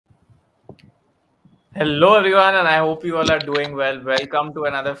Hello, everyone, and I hope you all are doing well. Welcome to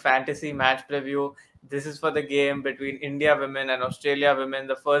another fantasy match preview. This is for the game between India women and Australia women.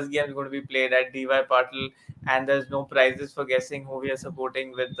 The first game is going to be played at DY Patil, and there's no prizes for guessing who we are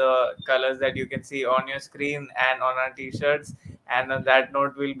supporting with the colors that you can see on your screen and on our t-shirts. And on that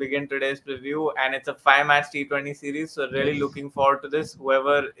note, we'll begin today's preview. And it's a 5-match T20 series, so really looking forward to this.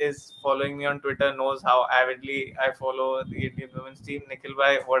 Whoever is following me on Twitter knows how avidly I follow the Indian women's team. Nikhil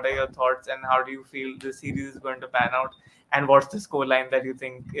bhai, what are your thoughts and how do you feel the series is going to pan out? And what's the scoreline that you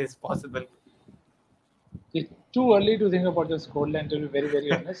think is possible? It's too early to think about the scoreline, to be very,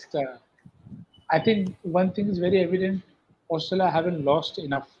 very honest. I think one thing is very evident: Australia haven't lost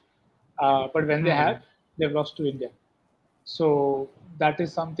enough, but when they Hmm. have, they've lost to India. So that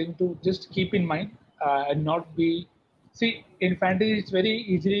is something to just keep in mind and not be. See, in fantasy, it's very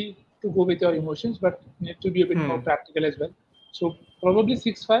easy to go with your emotions, but you need to be a bit more Hmm. practical as well. So probably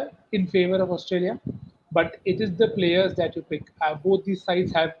 6-5 in favor of Australia, but it is the players that you pick. Both these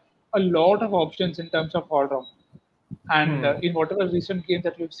sides have a lot of options in terms of all round. And Hmm. in whatever recent games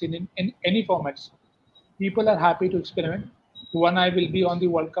that we've seen in any formats, people are happy to experiment. One eye will be on the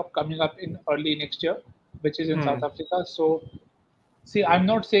World Cup coming up in early next year, which is in Hmm. South Africa. So, see, I'm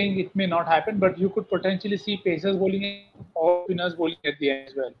not saying it may not happen, but you could potentially see pacers bowling at the end or spinners bowling at the end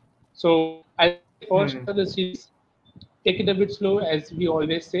as well. So, I think the first Hmm. part of the series, take it a bit slow, as we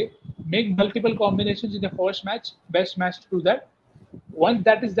always say. Make multiple combinations in the first match. Best match to do that. Once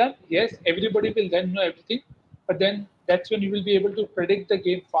that is done, yes, everybody will then know everything. But then that's when you will be able to predict the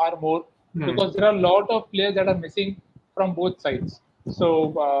game far more Hmm. because there are a lot of players that are missing from both sides. So,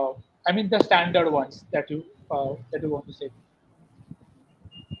 I mean, the standard ones that you want to say.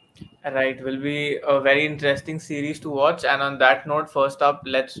 Right, will be a very interesting series to watch. And on that note, first up,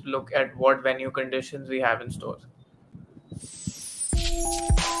 let's look at what venue conditions we have in store.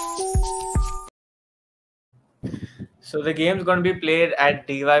 So the game's going to be played at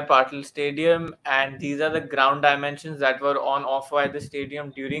DY Patil Stadium, and these are the ground dimensions that were on offer at the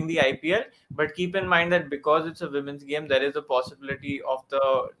stadium during the IPL. But keep in mind that because it's a women's game, there is a possibility of the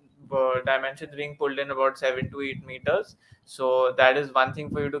dimensions being pulled in about 7 to 8 meters. So that is one thing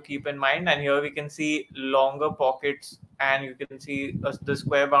for you to keep in mind. And here we can see longer pockets, and you can see the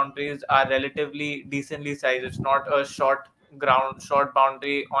square boundaries are relatively decently sized. It's not a short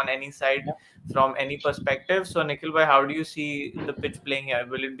boundary on any side Yeah. from any perspective. So, Nikhil bhai, how do you see the pitch playing here?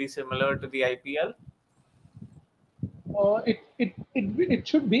 Will it be similar to the IPL? It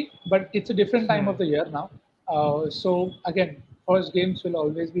should be, but it's a different time Hmm. of the year now. So again, first games will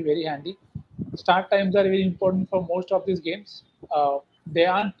always be very handy. Start times are very important for most of these games. They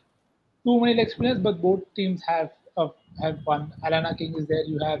aren't too many leg spinners, but both teams have one. Alana King is there.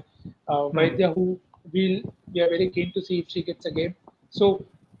 You have Hmm. Vaidya, who we are very keen to see if she gets a game. So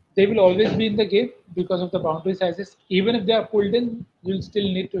they will always be in the game because of the boundary sizes. Even if they are pulled in, you'll still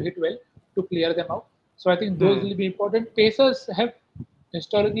need to hit well to clear them out. So I think those Hmm. will be important. Pacers have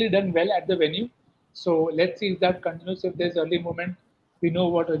historically done well at the venue. So let's see if that continues. If there's early movement, we know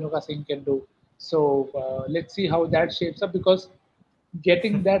what Renuka Singh can do. So let's see how that shapes up because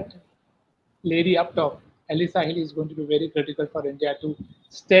getting that lady up top, Elisa Hill, is going to be very critical for India to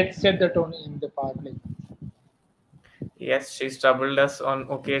set the tone in the power play. Yes, she's troubled us on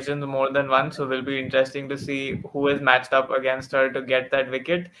occasions more than once. So, will be interesting to see who is matched up against her to get that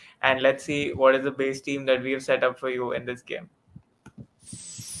wicket. And let's see what is the base team that we have set up for you in this game.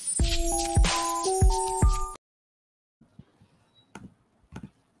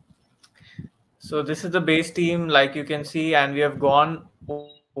 So this is the base team, like you can see, and we have gone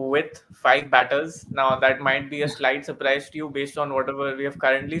with 5 batters. Now that might be a slight surprise to you based on whatever we have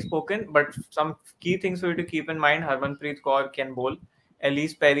currently spoken, but some key things for you to keep in mind: Harmanpreet Kaur can bowl.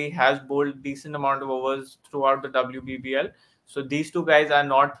 Elise Perry has bowled decent amount of overs throughout the WBBL. So these two guys are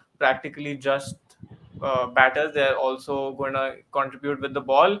not practically just batters; they're also going to contribute with the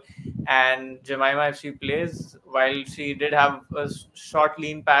ball. And Jemima, if she plays, while she did have a short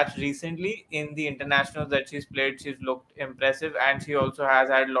lean patch recently in the internationals that she's played, she's looked impressive, and she also has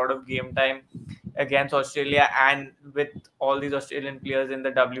had a lot of game time against Australia and with all these Australian players in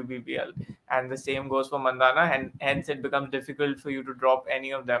the WBBL. And the same goes for Mandana, and hence it becomes difficult for you to drop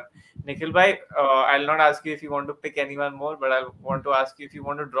any of them. Nikhil bhai, I'll not ask you if you want to pick anyone more, but I want to ask you if you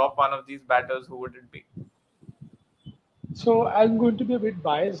want to drop one of these batters, who would it be? So I'm going to be a bit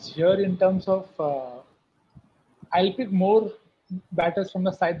biased here in terms of I'll pick more batters from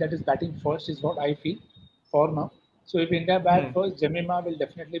the side that is batting first, is what I feel for now. So if India bat Hmm. first, Jemima will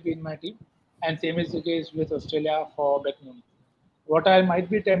definitely be in my team, and same is the case with Australia for Beckham. What I might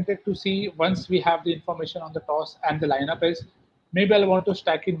be tempted to see once we have the information on the toss and the lineup is maybe I'll want to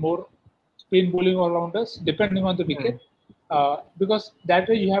stack in more spin bowling all rounders depending on the wicket, because that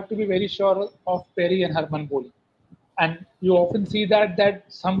way you have to be very sure of Perry and Herman bowling, and you often see that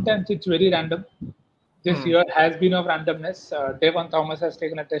sometimes it's very random. This year has been of randomness. Devon Thomas has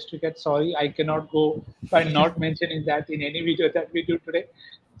taken a test wicket. Sorry, I cannot go by not mentioning that in any video that we do today.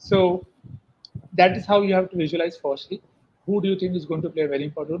 So that is how you have to visualize firstly. Who do you think is going to play a very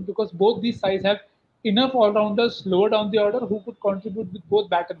important role? Because both these sides have enough all-rounders lower down the order who could contribute with both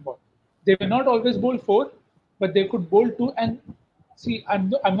bat and ball. They may not always bowl four, but they could bowl two. And see, I'm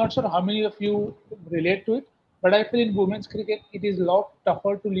not sure how many of you relate to it, but I feel in women's cricket it is a lot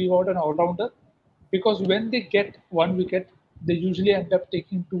tougher to leave out an all-rounder because when they get one wicket, they usually end up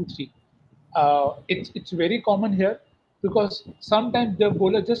taking two, three. It's very common here because sometimes the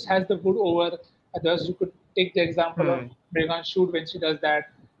bowler just has the good over. Others, you could take the example of Megan Shoot when she does that.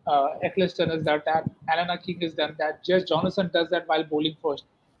 Eccleston has done that. Alana King has done that. Jess Jonathan does that while bowling first.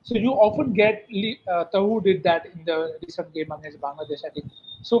 So you often get Tahu did that in the recent game against Bangladesh, I think.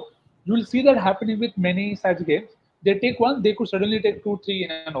 So you'll see that happening with many such games. They take one, they could suddenly take two, three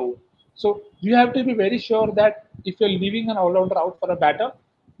in an over. So you have to be very sure that if you're leaving an all-rounder out for a batter,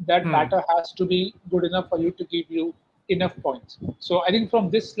 that batter has to be good enough for you to give you enough points. So I think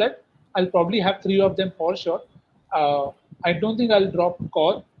from this sled, I'll probably have three of them for sure. I don't think I'll drop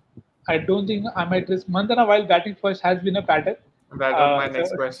Kaur. I don't think I might risk Mandana while batting first has been a pattern. That was my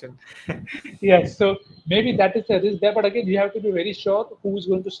next question. Yes, so maybe that is a risk there. But again, you have to be very sure who is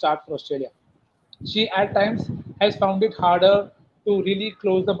going to start for Australia. She at times has found it harder to really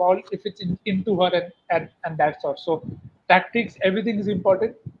close the ball if it's into her and that sort. So tactics, everything is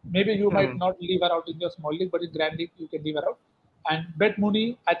important. Maybe you might not leave her out in your small league, but in grand league you can leave her out. And bet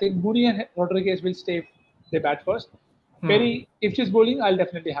Mooney, I think Mooney and Rodriguez will stay if they bat first. Perry, if she's bowling, I'll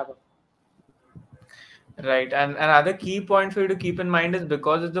definitely have her. Right, and another key point for you to keep in mind is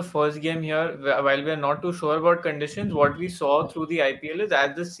because it's the first game here, while we are not too sure about conditions, what we saw through the IPL is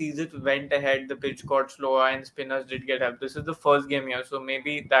as the season went ahead, the pitch got slower and spinners did get help. This is the first game here, so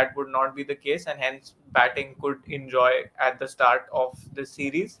maybe that would not be the case, and hence batting could enjoy at the start of the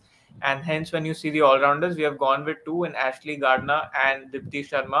series. And hence, when you see the all-rounders, we have gone with two in Ashley Gardner and Dipti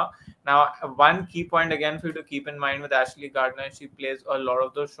Sharma. Now, one key point again for you to keep in mind with Ashley Gardner, she plays a lot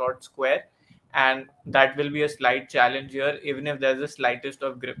of those short square, and that will be a slight challenge here even if there's the slightest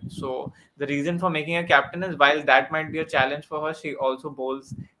of grip. So the reason for making a captain is while that might be a challenge for her, she also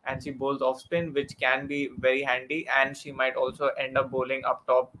bowls, and she bowls off spin, which can be very handy, and she might also end up bowling up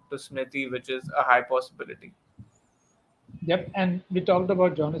top to Smithy, which is a high possibility. Yep, and we talked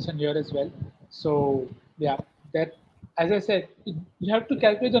about Jonathan here as well. So yeah, that as I said, you have to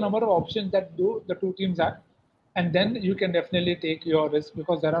calculate the number of options that the two teams have, and then you can definitely take your risk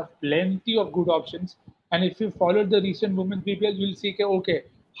because there are plenty of good options. And if you follow the recent women's BPL, you'll see okay,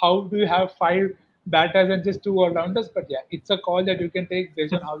 how do you have five batters and just two all rounders? But yeah, it's a call that you can take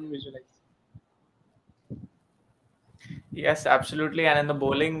based on how you visualize. Yes, absolutely. And in the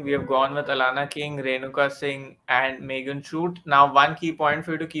bowling, we have gone with Alana King, Renuka Singh, and Megan Shute. Now, one key point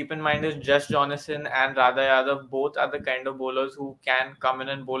for you to keep in mind is Just Jonathan and Radha Yadav both are the kind of bowlers who can come in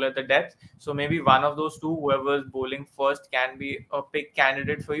and bowl at the depth. So maybe one of those two, whoever's bowling first, can be a pick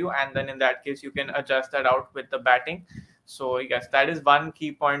candidate for you. And then in that case, you can adjust that out with the batting. So yes, that is one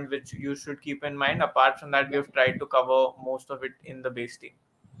key point which you should keep in mind. Apart from that, we have tried to cover most of it in the base team.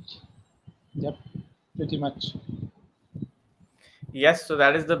 Yep, pretty much. Yes, so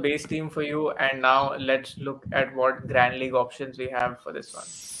that is the base team for you. And now let's look at what Grand League options we have for this one.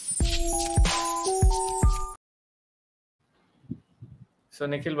 So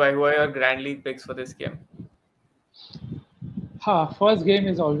Nikhil, who are your Grand League picks for this game? First game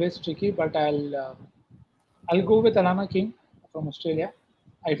is always tricky, but I'll go with Alana King from Australia.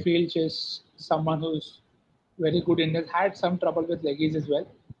 I feel she's someone who's very good in it. Had some trouble with leggies as well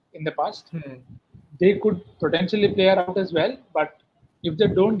in the past. They could potentially play her out as well, but if they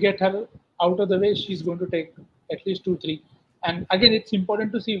don't get her out of the way, she's going to take at least 2, 3. And again, it's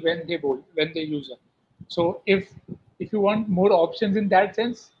important to see when they bowl, when they use her. So if you want more options in that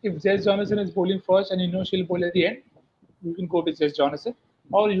sense, if Jess Jonathan is bowling first and you know she'll bowl at the end, you can go with Jess Jonathan,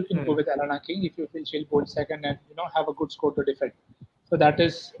 or you can go with Alana King if you feel she'll bowl second and have a good score to defend. So that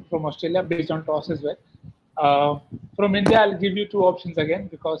is from Australia based on toss as well. From India, I'll give you two options again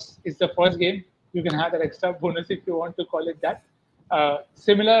because it's the first game. You can have that extra bonus if you want to call it that.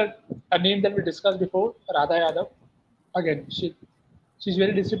 Similar, a name that we discussed before, Radha Yadav. Again, she's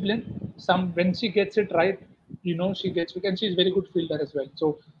very disciplined. When she gets it right, she gets and she's very good fielder as well.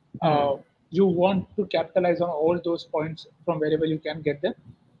 So you want to capitalize on all those points from wherever you can get them.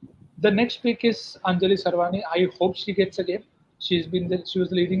 The next pick is Anjali Sarvani. I hope she gets a game. She was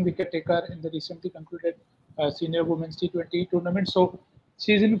the leading wicket taker in the recently concluded senior women's T20 tournament. So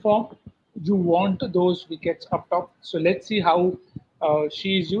she's in form. You want those wickets up top. So let's see how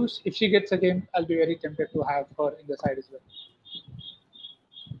she is used. If she gets a game, I'll be very tempted to have her in the side as well.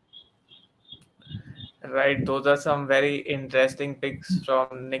 Right, those are some very interesting picks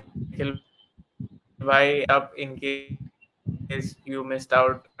from Nikhil Bhai. Up in case you missed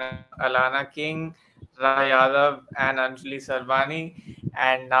out Alana King, Radha Yadav, and Anjali Sarvani.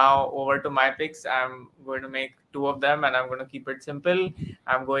 And now over to my picks. I'm going to make two of them, and I'm going to keep it simple.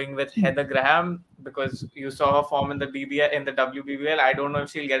 I'm going with Heather Graham because you saw her form in the BBL in the WBBL. I don't know if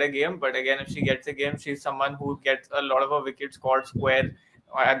she'll get a game, but again, if she gets a game, she's someone who gets a lot of her wickets called square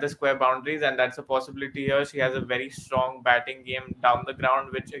at the square boundaries, and that's a possibility here. She has a very strong batting game down the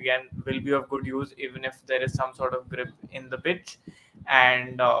ground, which again will be of good use even if there is some sort of grip in the pitch.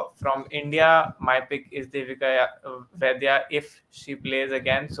 And from India, my pick is Devika Vaidya if she plays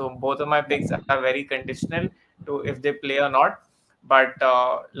again. So both of my picks are very conditional to if they play or not. But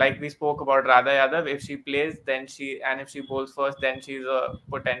like we spoke about Radha Yadav, if she plays, then if she bowls first, then she's a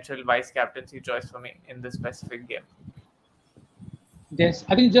potential vice captaincy choice for me in this specific game. Yes,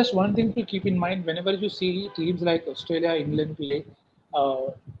 I think just one thing to keep in mind whenever you see teams like Australia, England play,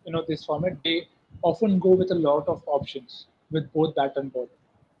 uh, this format, they often go with a lot of options with both bat and ball.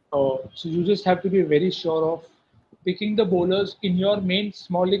 So you just have to be very sure of picking the bowlers in your main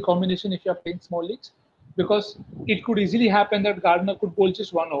small league combination if you are playing small leagues, because it could easily happen that Gardner could bowl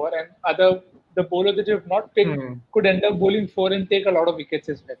just 1 over and the bowler that you have not picked Hmm. could end up bowling four and take a lot of wickets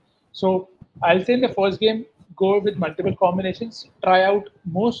as well. So I'll say in the first game, go with multiple combinations, try out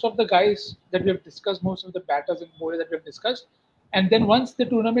most of the guys that we have discussed, most of the batters and bowlers that we have discussed. And then once the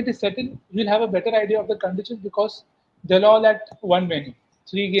tournament is settled, you'll have a better idea of the conditions because they're all at one venue,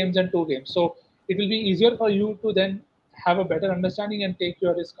 3 games and 2 games. So it will be easier for you to then have a better understanding and take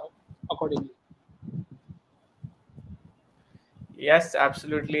your risk out accordingly. Yes,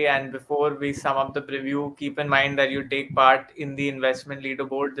 absolutely. And before we sum up the preview, keep in mind that you take part in the investment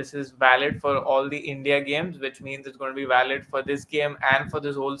leaderboard. This is valid for all the India games, which means it's going to be valid for this game and for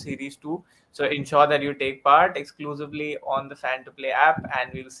this whole series too. So ensure that you take part exclusively on the Fan to Play app,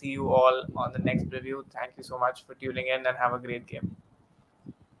 and we'll see you all on the next preview. Thank you so much for tuning in and have a great game.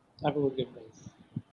 Have a good game, guys.